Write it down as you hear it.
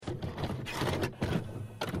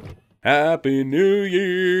Happy New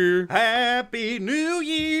Year! Happy New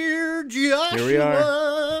Year, Joshua! Here we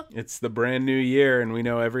are. It's the brand new year, and we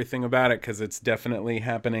know everything about it because it's definitely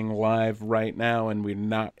happening live right now, and we're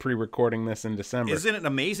not pre-recording this in December. Isn't it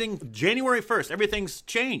amazing? January 1st, everything's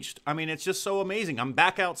changed. I mean, it's just so amazing. I'm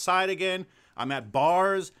back outside again. I'm at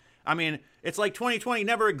bars. I mean, it's like 2020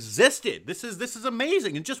 never existed. This is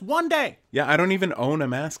amazing in just one day. Yeah, I don't even own a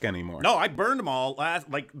mask anymore. No, I burned them all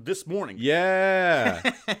this morning. Yeah.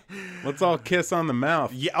 Let's all kiss on the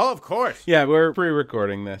mouth. Yeah, oh, of course. Yeah, we're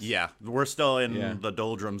pre-recording this. Yeah, we're still in the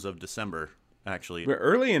doldrums of December, actually. We're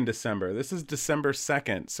early in December. This is December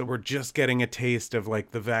 2nd, so we're just getting a taste of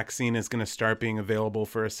like the vaccine is going to start being available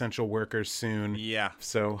for essential workers soon. Yeah.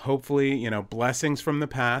 So hopefully, blessings from the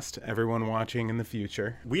past, everyone watching in the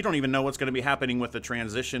future. We don't even know what's going to be happening with the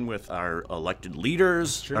transition with our elected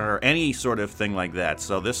leaders or any sort of thing like that.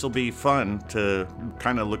 So this will be fun to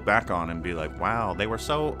kind of look back on and be like, wow, they were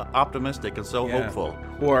so optimistic and so hopeful.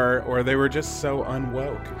 Or they were just so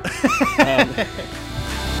unwoke.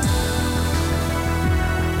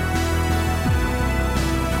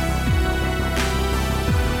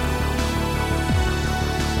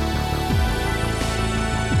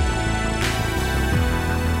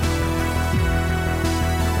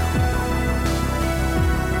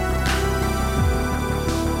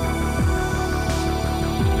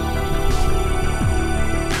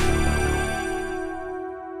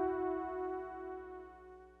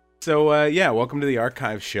 So, welcome to the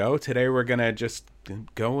Archive Show. Today we're going to just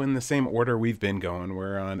go in the same order we've been going.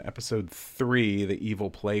 We're on episode 3, The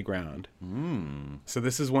Evil Playground. So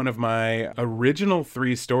this is one of my original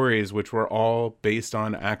 3 stories, which were all based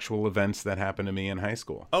on actual events that happened to me in high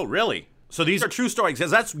school. Oh, really? So these are true stories,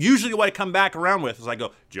 because that's usually what I come back around with, is I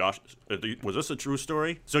go, Josh, was this a true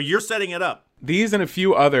story? So you're setting it up. These and a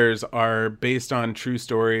few others are based on true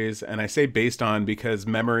stories, and I say based on because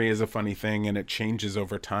memory is a funny thing and it changes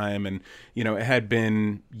over time, and it had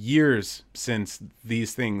been years since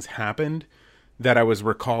these things happened that I was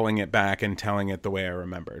recalling it back and telling it the way I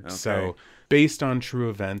remembered. Okay. So based on true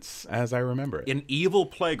events as I remember it. An evil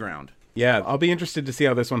playground. Yeah, I'll be interested to see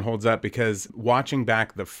how this one holds up, because watching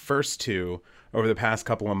back the first 2 over the past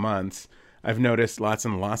couple of months, I've noticed lots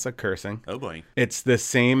and lots of cursing. Oh boy. It's the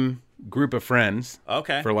same group of friends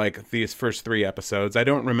for like these first 3 episodes. I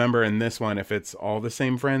don't remember in this one if it's all the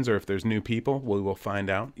same friends or if there's new people. We will find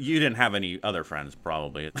out. You didn't have any other friends,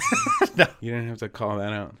 probably. No. You didn't have to call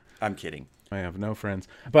that out. I'm kidding. I have no friends.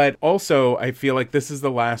 But also, I feel like this is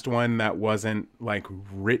the last one that wasn't like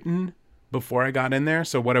written before I got in there.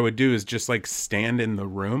 So what I would do is just like stand in the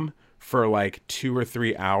room for like 2 or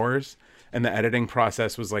 3 hours. And the editing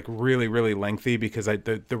process was like really, really lengthy because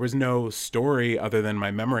there was no story other than my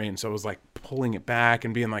memory. And so I was like pulling it back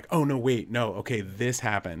and being like, oh, no, wait, no, okay, this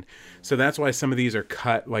happened. So that's why some of these are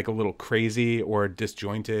cut like a little crazy or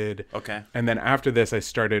disjointed. Okay. And then after this, I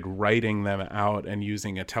started writing them out and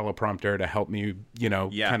using a teleprompter to help me,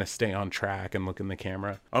 kind of stay on track and look in the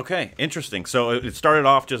camera. Okay, interesting. So it started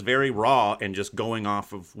off just very raw and just going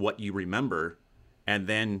off of what you remember, and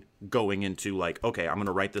then going into like, okay, I'm going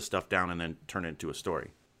to write this stuff down and then turn it into a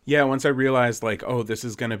story. Yeah, once I realized like, oh, this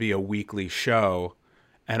is going to be a weekly show,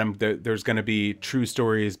 and there's going to be true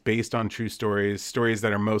stories based on true stories, stories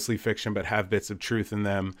that are mostly fiction but have bits of truth in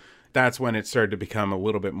them. That's when it started to become a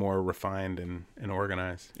little bit more refined and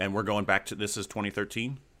organized. And we're going back to, this is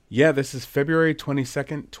 2013? Yeah, this is February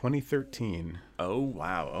 22nd, 2013. Oh,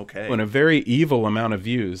 wow, okay. And a very evil amount of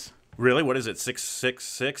views. Really? What is it,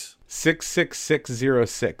 666?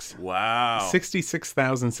 66606. Wow.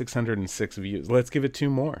 66,606 views. Let's give it 2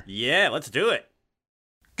 more. Yeah, let's do it.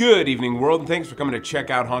 Good evening, world, and thanks for coming to check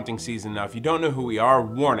out Haunting Season. Now, if you don't know who we are,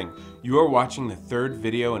 warning, you are watching the 3rd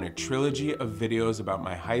video in a trilogy of videos about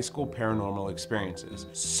my high school paranormal experiences.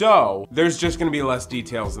 So, there's just going to be less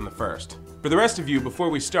details than the first. For the rest of you, before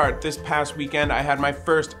we start, this past weekend I had my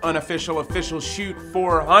first unofficial official shoot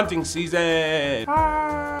for Haunting Season.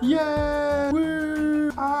 Yeah, woo,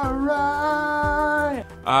 alright.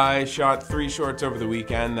 I shot 3 shorts over the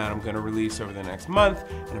weekend that I'm going to release over the next month,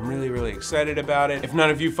 and I'm really, really excited about it. If none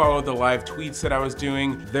of you followed the live tweets that I was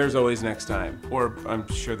doing, there's always next time. Or I'm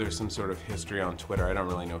sure there's some sort of history on Twitter. I don't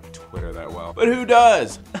really know Twitter that well, but who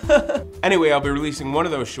does? Anyway, I'll be releasing one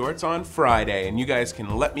of those shorts on Friday, and you guys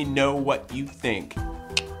can let me know what you think.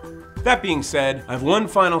 That being said, I have one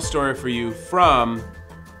final story for you from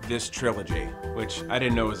this trilogy, which I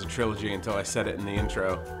didn't know was a trilogy until I said it in the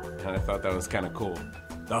intro, and I thought that was kind of cool.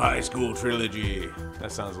 The High School Trilogy. That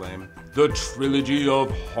sounds lame. The Trilogy of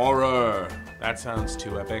Horror. That sounds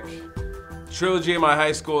too epic. Trilogy of my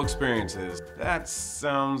high school experiences. That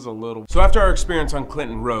sounds a little... So after our experience on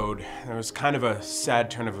Clinton Road, there was kind of a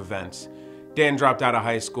sad turn of events. Dan dropped out of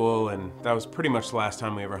high school, and that was pretty much the last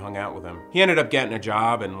time we ever hung out with him. He ended up getting a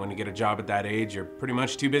job, and when you get a job at that age, you're pretty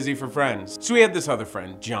much too busy for friends. So we had this other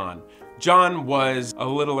friend, John. John was a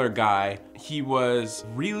littler guy. He was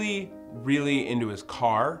really into his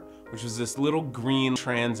car, which was this little green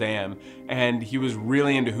Trans Am, and he was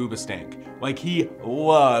really into Hoobastank. Like, he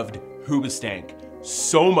loved Hoobastank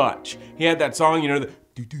so much. He had that song, you know, the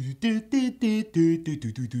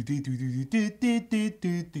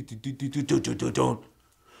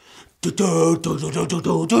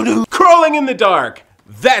Crawling in the Dark.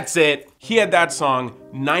 That's it. He had that song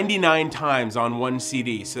 99 times on one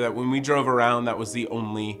CD, so that when we drove around, that was the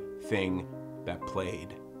only thing that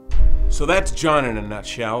played. So that's John in a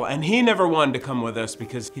nutshell, and he never wanted to come with us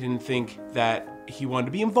because he didn't think that he wanted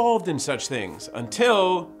to be involved in such things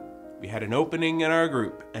until we had an opening in our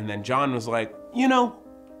group, and then John was like, you know,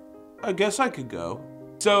 I guess I could go.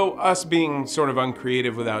 So us being sort of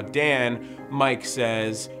uncreative without Dan, Mike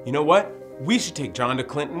says, you know what? We should take John to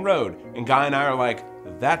Clinton Road. And Guy and I are like,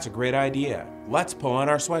 that's a great idea. Let's pull on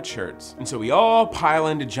our sweatshirts. And so we all pile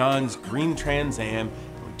into John's green Trans Am,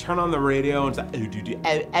 and we turn on the radio and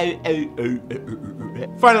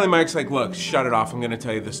finally Mike's like, look, shut it off, I'm gonna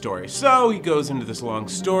tell you the story. So he goes into this long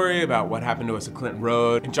story about what happened to us at Clinton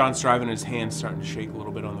Road, and John's driving, his hand's starting to shake a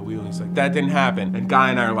little bit on the wheel. He's like, that didn't happen. And Guy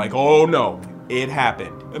and I are like, oh no, it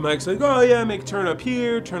happened. And Mike's like, oh yeah, make a turn up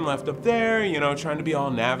here, turn left up there, you know, trying to be all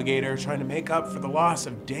navigator, trying to make up for the loss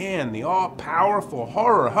of Dan, the all-powerful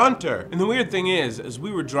horror hunter. And the weird thing is, as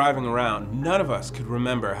we were driving around, none of us could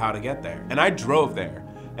remember how to get there. And I drove there.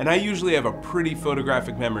 And I usually have a pretty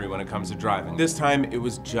photographic memory when it comes to driving. This time, it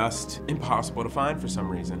was just impossible to find for some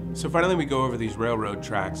reason. So finally we go over these railroad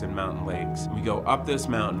tracks and mountain lakes. And we go up this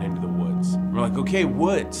mountain into the woods. And we're like, okay,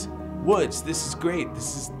 woods, this is great.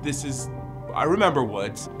 This is, I remember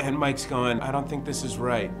woods. And Mike's going, I don't think this is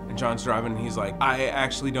right. And John's driving and he's like, I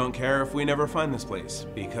actually don't care if we never find this place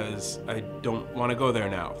because I don't want to go there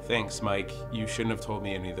now. Thanks, Mike. You shouldn't have told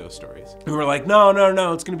me any of those stories. And we're like, no,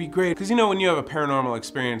 it's gonna be great. Because you know, when you have a paranormal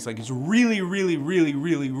experience, like it's really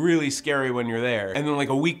scary when you're there. And then like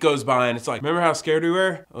a week goes by and it's like, remember how scared we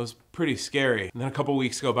were? It was pretty scary. And then a couple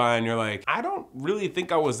weeks go by and you're like, I don't really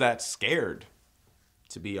think I was that scared,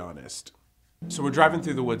 to be honest. So we're driving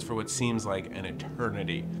through the woods for what seems like an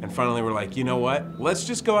eternity. And finally we're like, you know what? Let's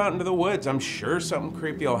just go out into the woods. I'm sure something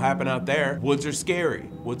creepy will happen out there. Woods are scary.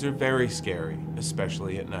 Woods are very scary,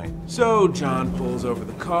 especially at night. So John pulls over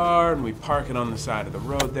the car and we park it on the side of the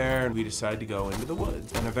road there and we decide to go into the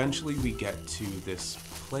woods. And eventually we get to this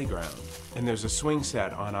playground. And there's a swing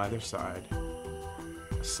set on either side,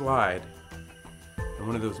 a slide, and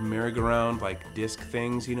one of those merry-go-round like disc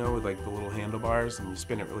things, you know, with like the little handlebars and you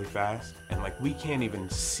spin it really fast. And like we can't even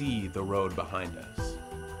see the road behind us.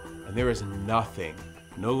 And there is nothing,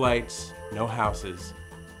 no lights, no houses,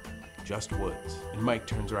 just woods. And Mike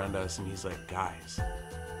turns around to us and he's like, guys,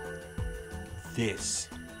 this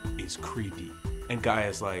is creepy. And Guy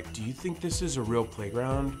is like, do you think this is a real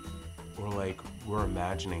playground? Or like, we're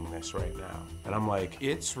imagining this right now? And I'm like,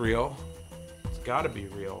 it's real. It's gotta be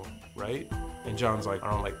real, right? And John's like,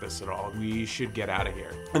 I don't like this at all. We should get out of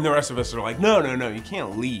here. And the rest of us are like, no, you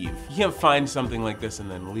can't leave. You can't find something like this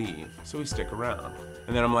and then leave. So we stick around.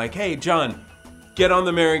 And then I'm like, hey, John, get on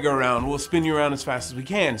the merry-go-round. We'll spin you around as fast as we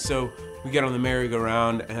can. So we get on the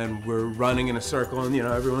merry-go-round and we're running in a circle and you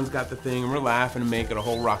know, everyone's got the thing and we're laughing and making a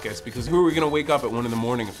whole ruckus because who are we gonna wake up at 1 in the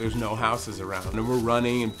morning if there's no houses around? And we're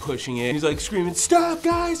running and pushing it. He's like screaming, stop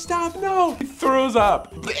guys, stop, no. He throws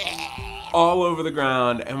up all over the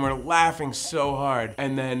ground and we're laughing so hard.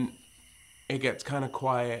 And then it gets kind of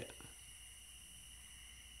quiet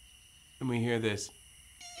and we hear this.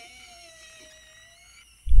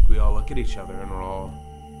 We all look at each other and we're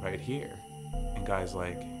all right here. And Guy's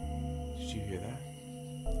like, did you hear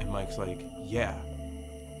that? And Mike's like, yeah.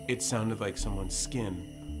 It sounded like someone's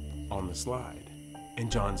skin on the slide. And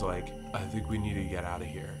John's like, I think we need to get out of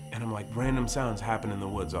here. And I'm like, random sounds happen in the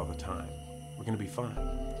woods all the time. We're gonna be fine.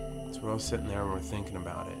 So we're all sitting there and we're thinking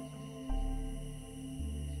about it.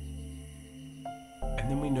 And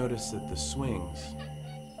then we notice that the swings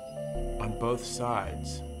on both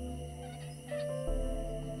sides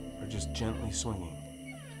are just gently swinging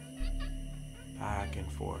back and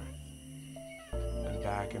forth and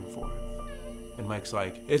back and forth. And Mike's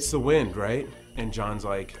like, it's the wind, right? And John's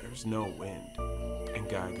like, there's no wind. And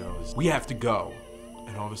Guy goes, we have to go.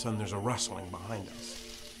 And all of a sudden there's a rustling behind us.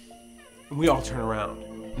 And we all turn around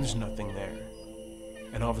and there's nothing there.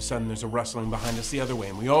 And all of a sudden there's a rustling behind us the other way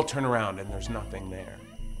and we all turn around and there's nothing there.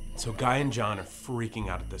 So Guy and John are freaking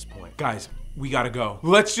out at this point. Guys, we gotta go.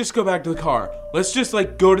 Let's just go back to the car. Let's just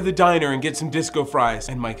like go to the diner and get some disco fries.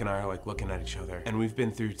 And Mike and I are like looking at each other. And we've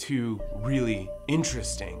been through 2 really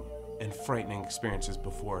interesting and frightening experiences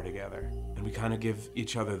before together. And we kind of give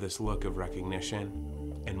each other this look of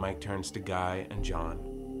recognition. And Mike turns to Guy and John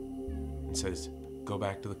and says, go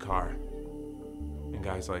back to the car. And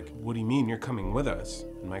Guy's like, what do you mean you're coming with us?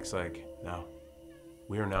 And Mike's like, no,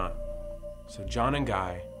 we are not. So John and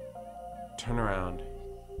Guy turn around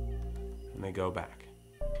and they go back.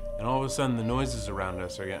 And all of a sudden the noises around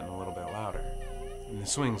us are getting a little bit louder. And the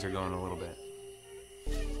swings are going a little bit.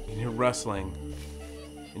 You can hear rustling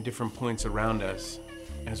in different points around us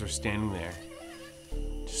as we're standing there,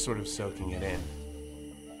 just sort of soaking it in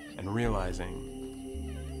and realizing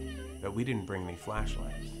that we didn't bring any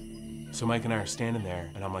flashlights. So Mike and I are standing there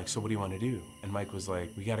and I'm like, so what do you want to do? And Mike was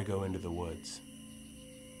like, we gotta go into the woods.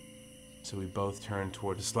 So we both turned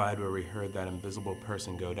toward the slide where we heard that invisible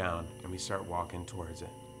person go down, and we start walking towards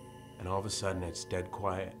it. And all of a sudden it's dead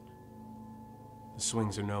quiet. The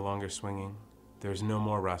swings are no longer swinging. There's no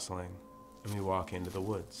more rustling, and we walk into the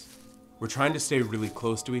woods. We're trying to stay really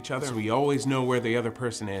close to each other, so we always know where the other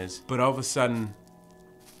person is, but all of a sudden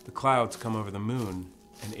the clouds come over the moon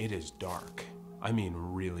and it is dark. I mean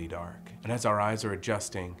really dark. And as our eyes are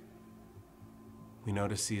adjusting, we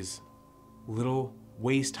notice these little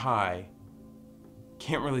waist-high,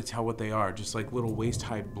 can't really tell what they are, just like little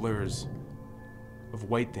waist-high blurs of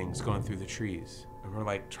white things going through the trees. And we're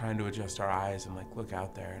like trying to adjust our eyes and like look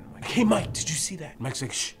out there, and I'm like, hey Mike, did you see that? And Mike's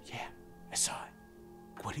like, shh, yeah, I saw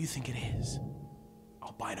it. What do you think it is?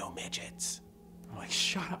 Albino midgets. I'm like,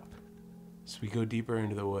 shut up. So we go deeper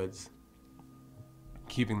into the woods,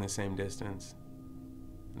 keeping the same distance.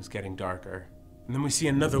 It's getting darker. And then we see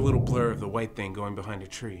another little blur of the white thing going behind a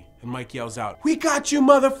tree. And Mike yells out, we got you,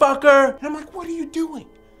 motherfucker! And I'm like, what are you doing?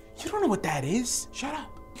 You don't know what that is. Shut up.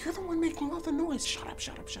 You're the one making all the noise. Shut up,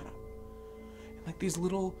 shut up, shut up. And like these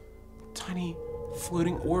little tiny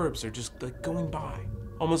floating orbs are just like going by.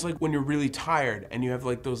 Almost like when you're really tired and you have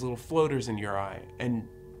like those little floaters in your eye. And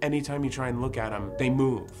anytime you try and look at them, they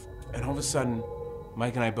move. And all of a sudden,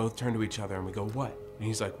 Mike and I both turn to each other and we go, what? And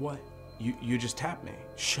he's like, what? You just tapped me.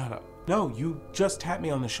 Shut up. No, you just tapped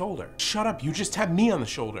me on the shoulder. Shut up, you just tapped me on the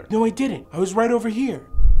shoulder. No, I didn't. I was right over here.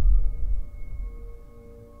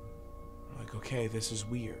 I'm like, okay, this is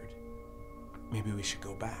weird. Maybe we should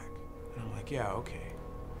go back. And I'm like, yeah, okay.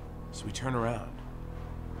 So we turn around.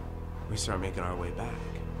 We start making our way back.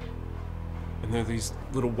 And there are these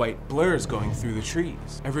little white blurs going through the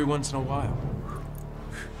trees every once in a while.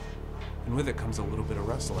 And with it comes a little bit of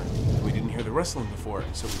rustling. We didn't hear the rustling before,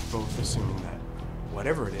 so we're both assuming that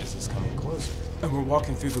whatever it is coming closer. And we're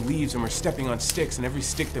walking through the leaves and we're stepping on sticks, and every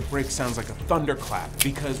stick that breaks sounds like a thunderclap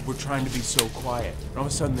because we're trying to be so quiet. And all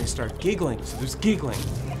of a sudden they start giggling. So there's giggling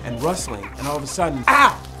and rustling, and all of a sudden,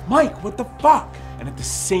 ow! Mike, what the fuck? And at the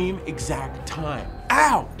same exact time,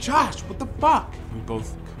 ow! Josh, what the fuck? And we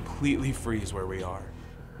both completely freeze where we are.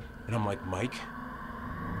 And I'm like, Mike,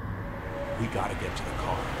 we gotta get to the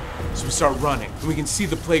car. So we start running, and we can see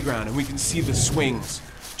the playground, and we can see the swings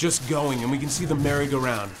just going, and we can see the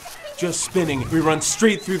merry-go-round just spinning. We run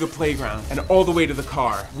straight through the playground and all the way to the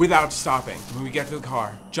car without stopping. When we get to the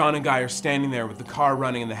car, John and Guy are standing there with the car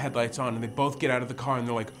running and the headlights on, and they both get out of the car and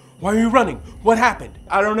they're like, why are you running? What happened?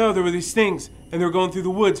 I don't know, there were these things, and they were going through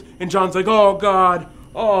the woods, and John's like, oh God,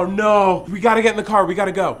 oh no, we gotta get in the car, we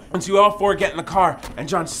gotta go. And so we all four get in the car, and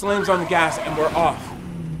John slams on the gas, and we're off.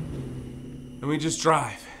 And we just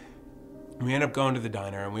drive. And we end up going to the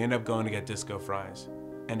diner, and we end up going to get disco fries.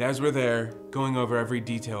 And as we're there, going over every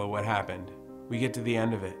detail of what happened, we get to the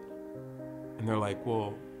end of it. And they're like,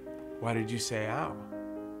 well, why did you say ow?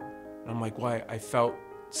 And I'm like, why? I felt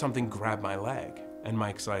something grab my leg. And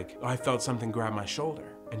Mike's like, oh, I felt something grab my shoulder.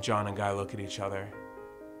 And John and Guy look at each other.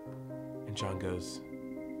 And John goes,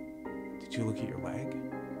 did you look at your leg?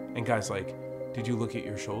 And Guy's like, did you look at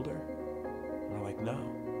your shoulder? And we're like, no.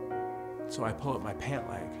 So I pull up my pant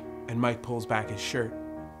leg, and Mike pulls back his shirt,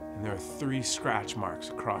 and there are 3 scratch marks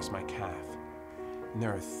across my calf. And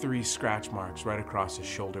there are 3 scratch marks right across his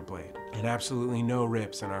shoulder blade, and absolutely no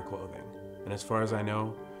rips in our clothing. And as far as I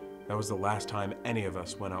know, that was the last time any of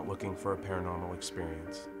us went out looking for a paranormal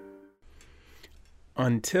experience.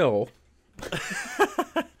 Until...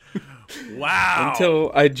 Wow.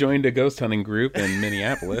 Until I joined a ghost hunting group in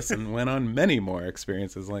Minneapolis and went on many more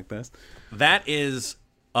experiences like this. That is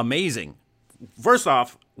amazing. First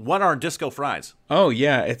off, what are disco fries? Oh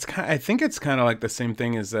yeah, I think it's kind of like the same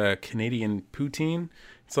thing as Canadian poutine.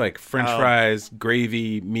 It's like French fries,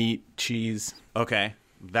 gravy, meat, cheese. Okay,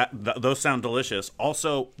 those sound delicious.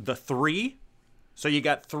 Also, the 3 So you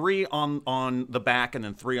got 3 on the back and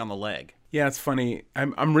then 3 on the leg. Yeah, it's funny.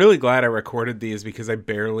 I'm really glad I recorded these because I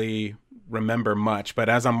barely remember much. But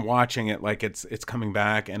as I'm watching it, like it's coming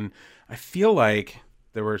back, and I feel like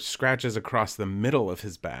there were scratches across the middle of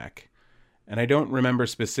his back. And I don't remember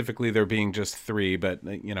specifically there being just 3, but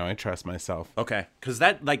I trust myself. Okay, because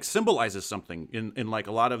that like symbolizes something in like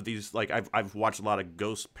a lot of these. Like I've watched a lot of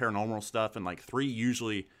ghost paranormal stuff, and like 3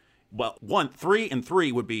 usually, 3 and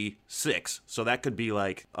 3 would be 6, so that could be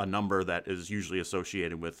like a number that is usually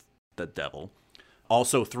associated with the devil.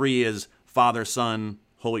 Also, 3 is Father, Son,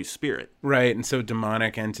 Holy Spirit. Right, and so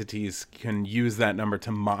demonic entities can use that number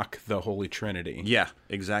to mock the Holy Trinity. Yeah,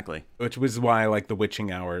 exactly. Which was why, like, the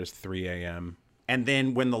witching hour is 3 a.m. And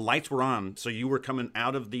then when the lights were on, so you were coming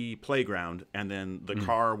out of the playground, and then the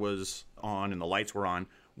car was on and the lights were on,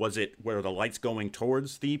 was it where the lights going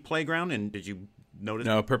towards the playground? And did you notice?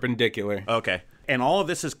 No, perpendicular. Okay. And all of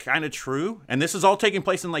this is kind of true? And this is all taking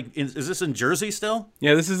place in, like, is this in Jersey still?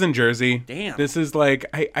 Yeah, this is in Jersey. Damn. This is like,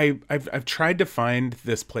 I've tried to find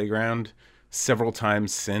this playground several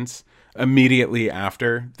times since. Immediately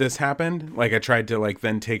after this happened, like I tried to like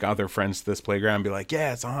then take other friends to this playground and be like,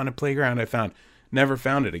 yeah, it's a haunted playground I found. Never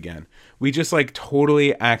found it again. We just like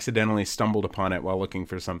totally accidentally stumbled upon it while looking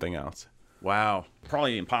for something else. Wow.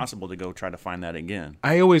 Probably impossible to go try to find that again.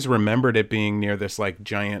 I always remembered it being near this like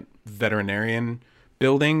giant veterinarian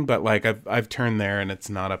building, but like I've turned there and it's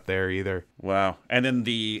not up there either. Wow. And then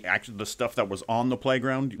the stuff that was on the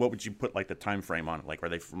playground, what would you put like the time frame on it? Like, are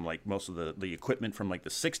they from like most of the equipment from like the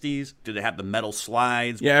 60s? Did they have the metal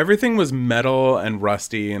slides? Yeah, everything was metal and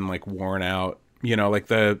rusty and like worn out. Like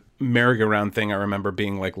the merry-go-round thing I remember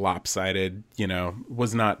being like lopsided,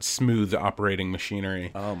 was not smooth operating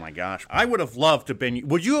machinery. Oh my gosh. I would have loved to have been,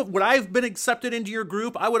 would I have been accepted into your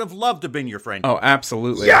group? I would have loved to have been your friend. Oh,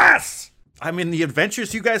 absolutely. Yes! I mean, the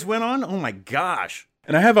adventures you guys went on, oh my gosh.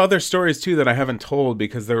 And I have other stories too that I haven't told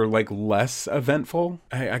because they're like less eventful.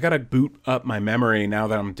 I gotta boot up my memory now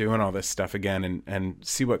that I'm doing all this stuff again and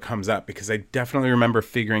see what comes up, because I definitely remember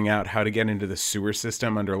figuring out how to get into the sewer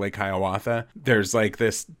system under Lake Hiawatha. There's like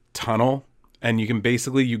this tunnel and you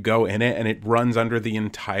go in it and it runs under the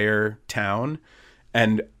entire town.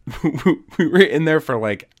 And we were in there for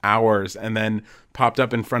like hours and then popped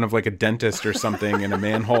up in front of like a dentist or something in a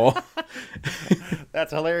manhole.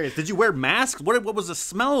 That's hilarious. Did you wear masks? What was the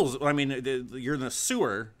smells? I mean, you're in the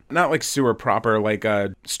sewer. Not like sewer proper, like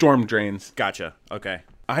storm drains. Gotcha. Okay.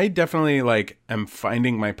 I definitely like am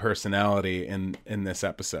finding my personality in this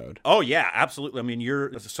episode. Oh yeah, absolutely. I mean,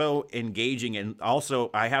 you're so engaging, and also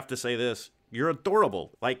I have to say this: you're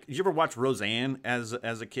adorable. Like, did you ever watch Roseanne as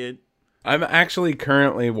a kid? I'm actually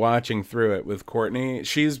currently watching through it with Courtney.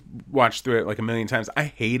 She's watched through it like a million times. I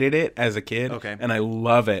hated it as a kid, okay, and I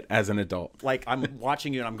love it as an adult. Like, I'm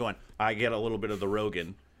watching it and I'm going, I get a little bit of the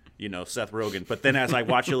Rogen, Seth Rogen. But then as I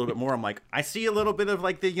watch it a little bit more, I'm like, I see a little bit of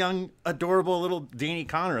like the young, adorable little Danny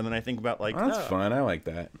Connor, and then I think about like, that's fun. I like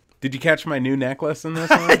that. Did you catch my new necklace in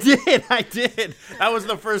this one? I did. That was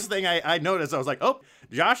the first thing I noticed. I was like, oh,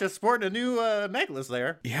 Josh is sporting a new necklace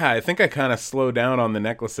there. Yeah, I think I kind of slowed down on the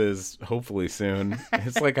necklaces, hopefully soon.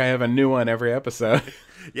 It's like I have a new one every episode.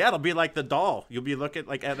 Yeah, it'll be like the doll. You'll be looking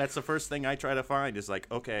like, that's the first thing I try to find is like,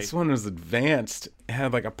 okay. This one was advanced. It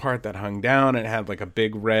had like a part that hung down. It had like a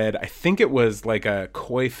big red, I think it was like a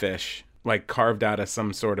koi fish, like carved out of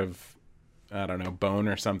some sort of, I don't know, bone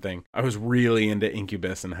or something. I was really into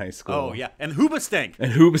Incubus in high school. Oh, yeah. And Hoobastank.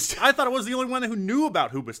 I thought I was the only one who knew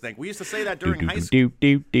about Hoobastank. We used to say that during high school.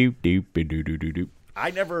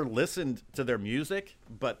 I never listened to their music,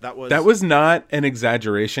 but that was not an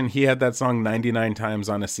exaggeration. He had that song 99 times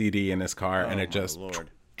on a CD in his car, and it just... Lord.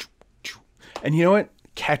 And you know what?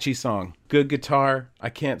 Catchy song. Good guitar. I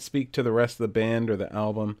can't speak to the rest of the band or the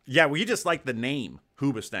album. Yeah, we just like the name.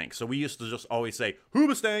 Hoobastank. So we used to just always say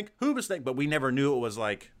Hoobastank, Hoobastank, but we never knew it was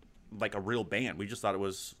like a real band. We just thought it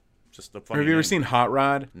was just a funny Have you name. ever seen Hot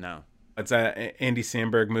Rod? No. It's an Andy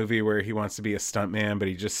Samberg movie where he wants to be a stuntman, but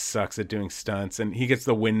he just sucks at doing stunts, and he gets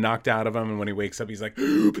the wind knocked out of him, and when he wakes up, he's like,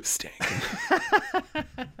 Hoobastank.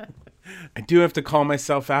 I do have to call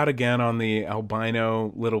myself out again on the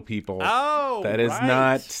albino little people. Oh, that is right.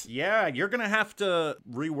 not... Yeah, you're going to have to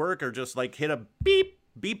rework or just like hit a beep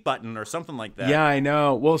button or something like that. Yeah, I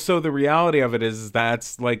know. Well, so the reality of it is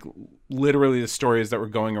that's like literally the stories that were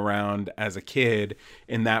going around as a kid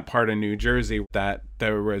in that part of New Jersey, that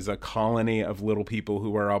there was a colony of little people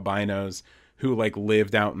who were albinos who like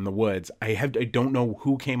lived out in the woods. I don't know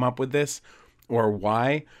who came up with this or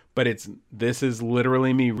why, but this is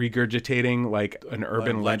literally me regurgitating like an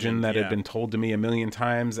urban legend that had been told to me a million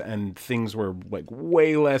times, and things were like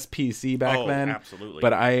way less PC back then. Absolutely.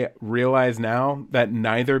 But I realize now that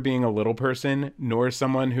neither being a little person nor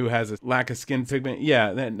someone who has a lack of skin pigment,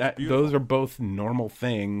 those are both normal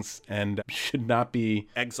things and should not be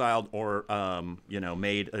exiled or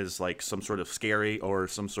made as like some sort of scary or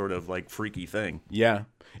some sort of like freaky thing. Yeah.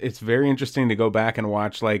 It's very interesting to go back and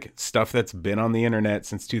watch like stuff that's been on the internet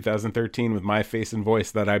since 2013 with my face and voice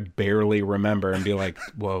that I barely remember and be like,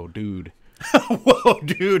 whoa, dude. Whoa,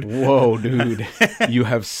 dude. Whoa, dude. You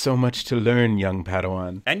have so much to learn, young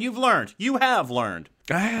Padawan. And you've learned. You have learned.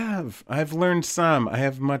 I have. I've learned some. I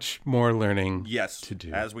have much more learning to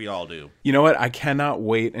do. As we all do. You know what? I cannot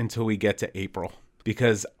wait until we get to April,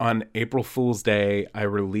 because on April Fool's Day, I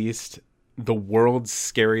released the world's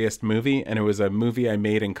scariest movie, and it was a movie I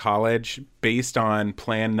made in college based on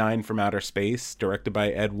Plan 9 from Outer Space, directed by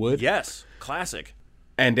Ed Wood. Yes, classic.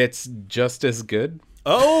 And it's just as good.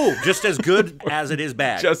 Oh, just as good as it is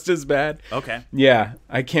bad. Just as bad. Okay. Yeah,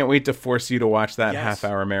 I can't wait to force you to watch that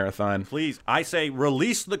half-hour marathon. Please, I say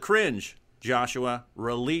release the cringe. Joshua,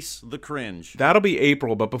 release the cringe. That'll be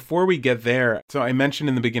April, but before we get there, so I mentioned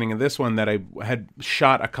in the beginning of this one that I had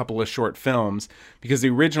shot a couple of short films, because the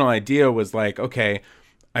original idea was like, okay,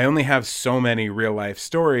 I only have so many real life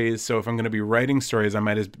stories, so if I'm going to be writing stories, I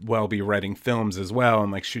might as well be writing films as well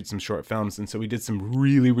and like shoot some short films. And so we did some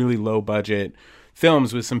really, really low budget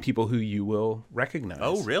films with some people who you will recognize.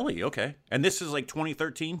 Oh, really? Okay. And this is like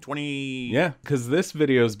 2013, Yeah, because this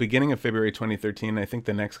video is beginning of February 2013. I think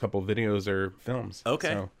the next couple videos are films.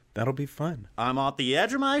 Okay. So that'll be fun. I'm at the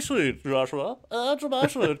edge of my seat, Joshua. Edge of my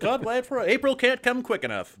seat. Can't wait for it. April can't come quick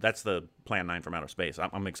enough. That's the Plan 9 from Outer Space.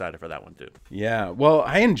 I'm excited for that one, too. Yeah. Well,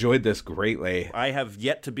 I enjoyed this greatly. I have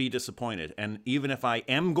yet to be disappointed. And even if I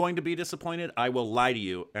am going to be disappointed, I will lie to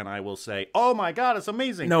you and I will say, oh my God, it's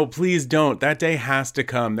amazing. No, please don't. That day has to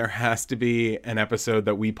come. There has to be an episode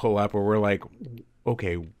that we pull up where we're like,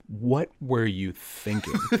 okay, what were you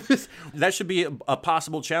thinking? That should be a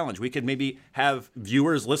possible challenge. We could maybe have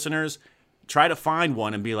viewers, listeners, try to find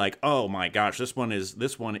one and be like, oh my gosh, this one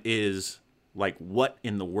is like, what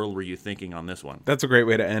in the world were you thinking on this one? That's a great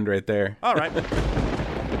way to end right there. All right.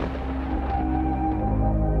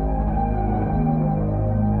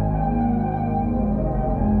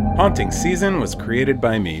 Haunting Season was created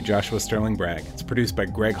by me, Joshua Sterling Bragg. It's produced by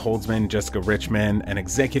Greg Holdsman, Jessica Richman, and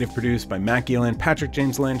executive produced by Matt Gielen, Patrick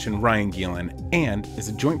James Lynch, and Ryan Gielen, and is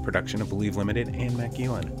a joint production of Believe Limited and Matt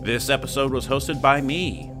Gielen. This episode was hosted by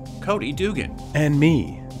me, Cody Dugan. And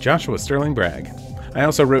me, Joshua Sterling Bragg. I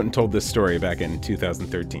also wrote and told this story back in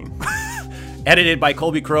 2013. Edited by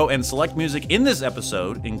Colby Crow, and select music in this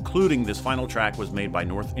episode, including this final track, was made by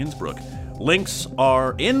North Innsbruck. Links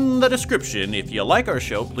are in the description. If you like our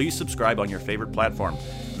show, please subscribe on your favorite platform.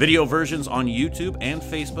 Video versions on YouTube and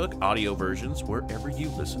Facebook, audio versions wherever you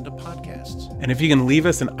listen to podcasts. And if you can leave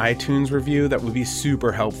us an iTunes review, that would be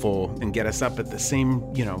super helpful and get us up at the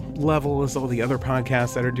same, level as all the other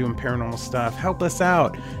podcasts that are doing paranormal stuff. Help us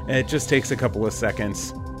out. It just takes a couple of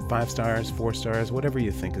seconds. 5 stars, 4 stars, whatever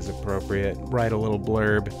you think is appropriate. Write a little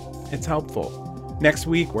blurb. It's helpful. Next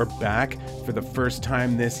week, we're back for the first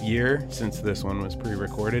time this year, since this one was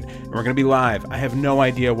pre-recorded, and we're going to be live. I have no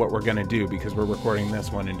idea what we're going to do because we're recording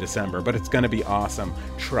this one in December, but it's going to be awesome.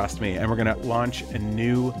 Trust me. And we're going to launch a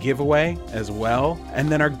new giveaway as well.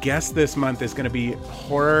 And then our guest this month is going to be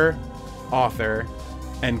horror author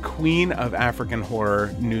and queen of African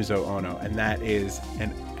horror, Nuzo Ono. And that is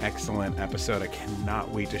an excellent episode. I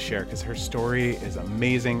cannot wait to share because her story is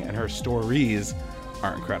amazing and her stories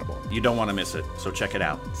are incredible. You don't want to miss it, so check it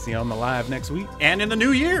out. See you on the live next week. And in the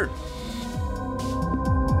new year.